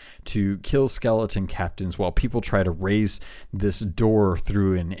traps to kill skeleton captains while people try to raise this door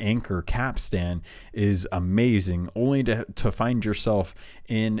through an anchor capstan is amazing, only to find yourself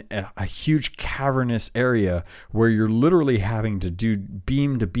in a huge cavernous area where you're literally having to do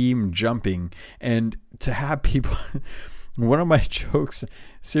beam to beam jumping, and to have people one of my jokes,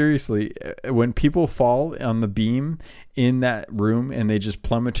 seriously, when people fall on the beam in that room and they just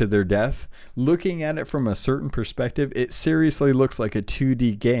plummet to their death, looking at it from a certain perspective, it seriously looks like a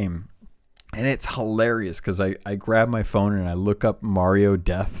 2D game. And it's hilarious because I grab my phone and I look up Mario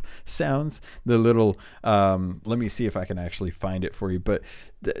death sounds, the little, let me see if I can actually find it for you. But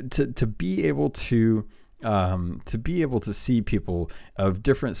to be able to see people of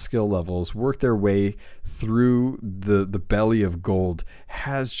different skill levels work their way through the Belly of Gold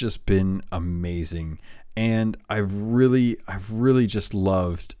has just been amazing. And I've really just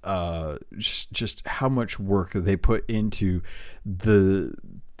loved just how much work they put into the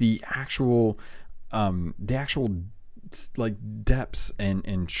actual depths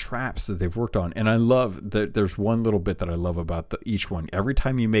and traps that they've worked on. And I love that there's one little bit that I love about each one. Every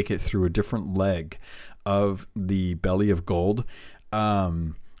time you make it through a different leg of the Belly of Gold,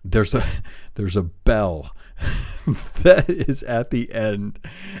 there's a bell that is at the end,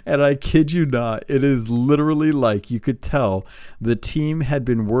 and I kid you not, it is literally like you could tell the team had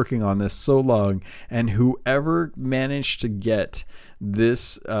been working on this so long, and whoever managed to get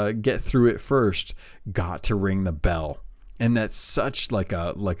through it first got to ring the bell. And that's such like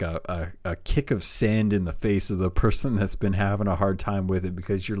a kick of sand in the face of the person that's been having a hard time with it,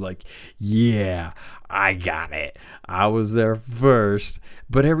 because you're like, yeah, I got it. I was there first.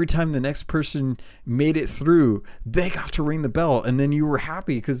 But every time the next person made it through, they got to ring the bell. And then you were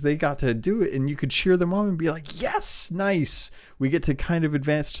happy because they got to do it, and you could cheer them on and be like, yes, nice. We get to kind of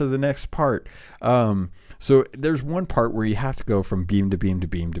advance to the next part. So there's one part where you have to go from beam to beam to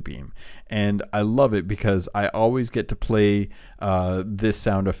beam to beam. And I love it because I always get to play this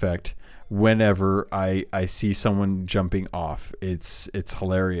sound effect whenever I see someone jumping off. It's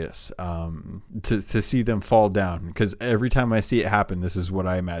hilarious to see them fall down, because every time I see it happen, this is what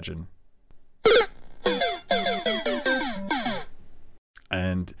I imagine.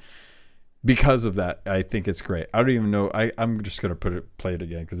 And because of that, I think it's great. I don't even know. I'm just going to play it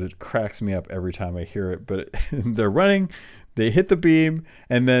again because it cracks me up every time I hear it. But they're running, they hit the beam,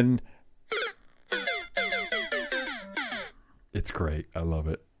 and then it's great. I love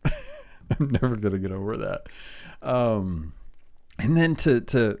it. I'm never going to get over that. And then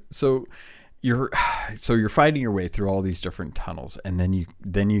so you're fighting your way through all these different tunnels, and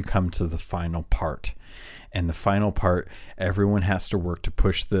then you come to the final part. And the final part, everyone has to work to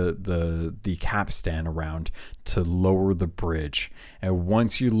push the capstan around to lower the bridge. And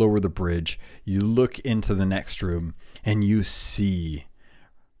once you lower the bridge, you look into the next room and you see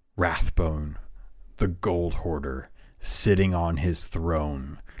Rathbone, the Gold Hoarder, sitting on his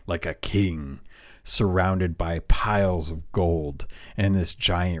throne like a king, surrounded by piles of gold in this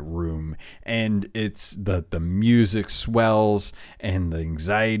giant room. And it's the music swells and the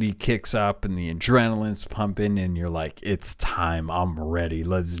anxiety kicks up and the adrenaline's pumping, and you're like, it's time, I'm ready,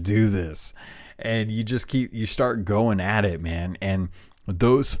 let's do this. And you start going at it, man. And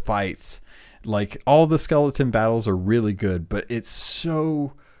those fights, like, all the skeleton battles are really good, but it's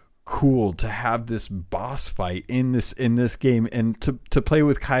so cool to have this boss fight in this game, and to play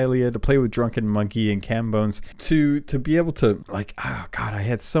with Kylia, to play with Drunken Monkey and Cambones, to be able to, like, oh god, I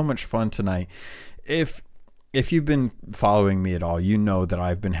had so much fun tonight. If you've been following me at all, you know that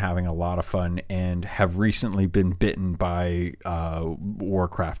I've been having a lot of fun and have recently been bitten by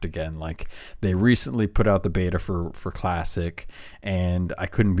Warcraft again. Like, they recently put out the beta for Classic, and I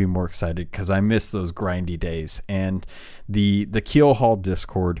couldn't be more excited because I miss those grindy days. And the Keelhaul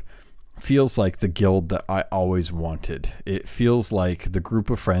Discord feels like the guild that I always wanted. It feels like the group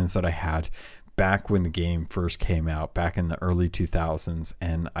of friends that I had back when the game first came out, back in the early 2000s,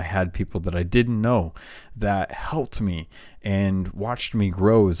 and I had people that I didn't know that helped me and watched me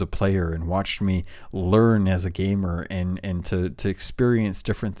grow as a player and watched me learn as a gamer and to experience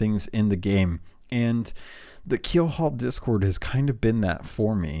different things in the game. And the Keelhaul Discord has kind of been that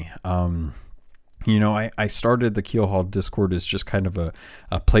for me. I started the Keelhaul Discord as just kind of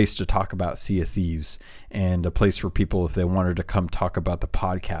a place to talk about Sea of Thieves, and a place for people if they wanted to come talk about the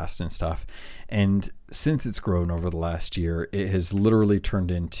podcast and stuff. And since it's grown over the last year, it has literally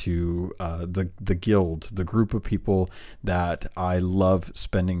turned into the guild, the group of people that I love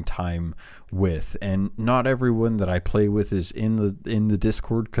spending time with. And not everyone that I play with is in the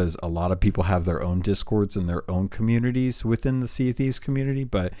Discord, because a lot of people have their own Discords and their own communities within the Sea of Thieves community,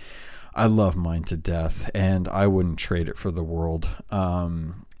 but I love mine to death, and I wouldn't trade it for the world.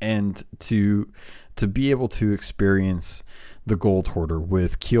 And to be able to experience the Gold Hoarder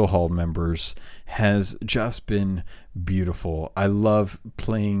with Keelhaul members has just been beautiful. I love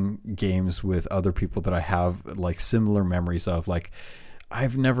playing games with other people that I have like similar memories of. Like,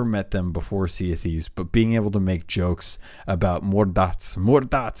 I've never met them before Sea of Thieves, but being able to make jokes about more dots,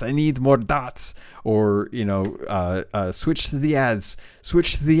 I need more dots, or, switch to the ads,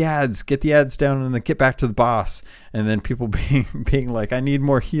 get the ads down and then get back to the boss. And then people being like, I need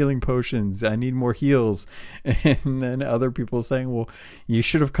more healing potions, I need more heals. And then other people saying, well, you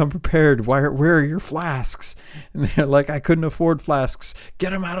should have come prepared. Where are your flasks? And they're like, I couldn't afford flasks. Get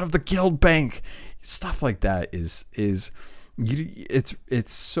them out of the guild bank. Stuff like that is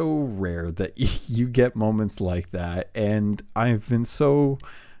it's so rare that you get moments like that, and I've been so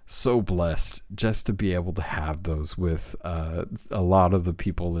blessed just to be able to have those with a lot of the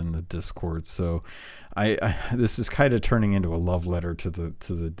people in the Discord. So I this is kind of turning into a love letter to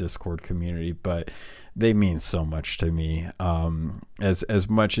the Discord community, but they mean so much to me, as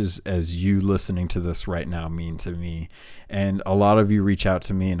much as you listening to this right now mean to me. And a lot of you reach out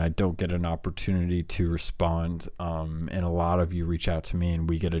to me and I don't get an opportunity to respond, and a lot of you reach out to me and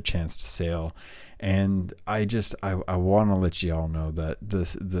we get a chance to sail. And I want to let you all know that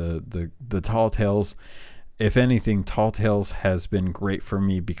the Tall Tales, if anything, Tall Tales has been great for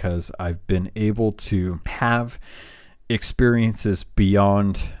me because I've been able to have experiences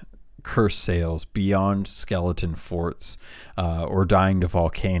beyond Cursed Sails, beyond Skeleton Forts, or Dying to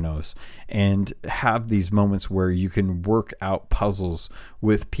Volcanoes, and have these moments where you can work out puzzles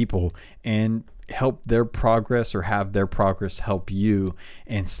with people and help their progress or have their progress help you,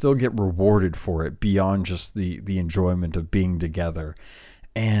 and still get rewarded for it beyond just the enjoyment of being together.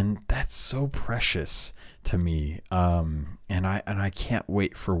 And that's so precious to me. And I can't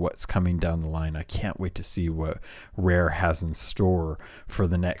wait for what's coming down the line. I can't wait to see what Rare has in store for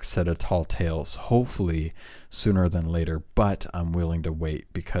the next set of Tall Tales, hopefully sooner than later, but I'm willing to wait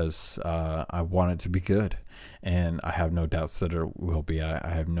because I want it to be good. And I have no doubts that it will be. I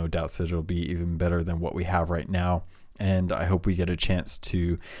have no doubts that it'll be even better than what we have right now. And I hope we get a chance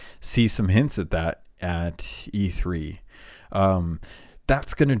to see some hints at that at E3.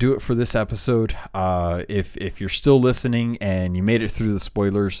 That's going to do it for this episode. If you're still listening and you made it through the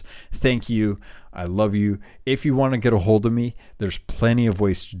spoilers, thank you. I love you. If you want to get a hold of me, there's plenty of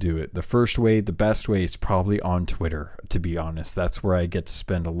ways to do it. The first way, the best way, is probably on Twitter, to be honest. That's where I get to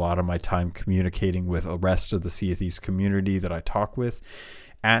spend a lot of my time communicating with the rest of the Sea of Thieves community that I talk with,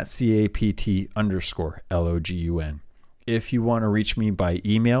 at CAPT_LOGUN. If you want to reach me by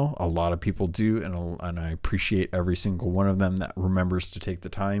email, a lot of people do, and I appreciate every single one of them that remembers to take the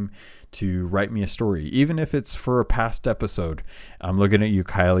time to write me a story, even if it's for a past episode. I'm looking at you,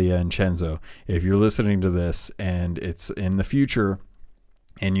 Kylia and Chenzo. If you're listening to this and it's in the future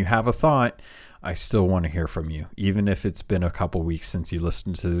and you have a thought, I still want to hear from you, even if it's been a couple weeks since you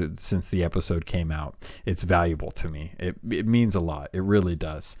listened to since the episode came out. It's valuable to me. It means a lot. It really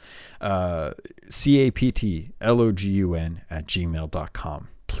does. CAPTLOGUN@gmail.com.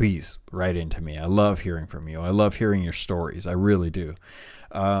 Please write into me. I love hearing from you. I love hearing your stories. I really do.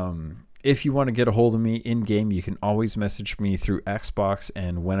 If you want to get a hold of me in game, you can always message me through Xbox,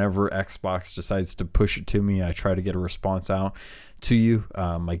 and whenever Xbox decides to push it to me, I try to get a response out to you.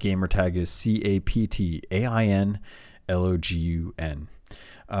 My gamer tag is CAPTAINLOGUN.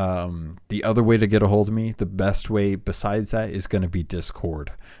 The other way to get a hold of me, the best way besides that, is going to be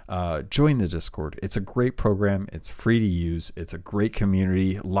Discord. Join the Discord. It's a great program. It's free to use. It's a great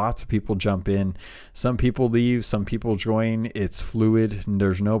community. Lots of people jump in. Some people leave. Some people join. It's fluid.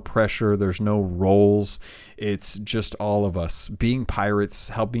 There's no pressure. There's no roles. It's just all of us being pirates,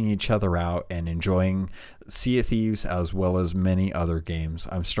 helping each other out, and enjoying Sea of Thieves as well as many other games.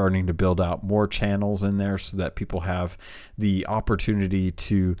 I'm starting to build out more channels in there so that people have the opportunity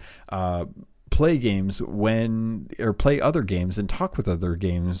to play games play other games and talk with other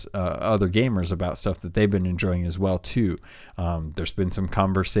gamers about stuff that they've been enjoying as well too. There's been some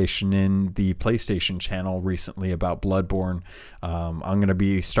conversation in the PlayStation channel recently about Bloodborne. I'm going to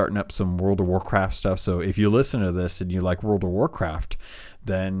be starting up some World of Warcraft stuff. So if you listen to this and you like World of Warcraft,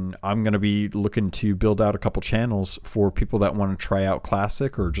 then I'm going to be looking to build out a couple channels for people that want to try out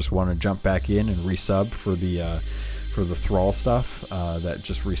Classic or just want to jump back in and resub for the Thrall stuff that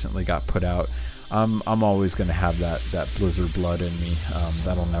just recently got put out. I'm always going to have that Blizzard blood in me.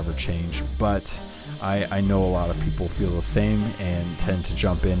 That'll never change. But I know a lot of people feel the same and tend to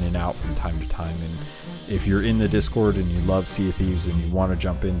jump in and out from time to time. And if you're in the Discord and you love Sea of Thieves and you want to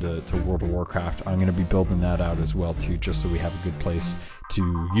jump into World of Warcraft, I'm going to be building that out as well too, just so we have a good place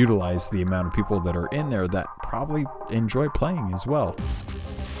to utilize the amount of people that are in there that probably enjoy playing as well.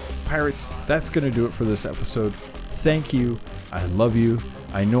 Pirates, that's going to do it for this episode. Thank you. I love you.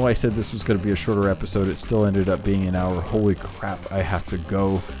 I know I said this was going to be a shorter episode. It still ended up being an hour. Holy crap, I have to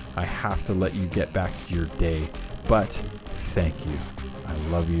go. I have to let you get back to your day. But thank you. I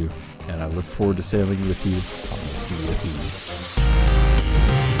love you. And I look forward to sailing with you on the Sea of Thieves.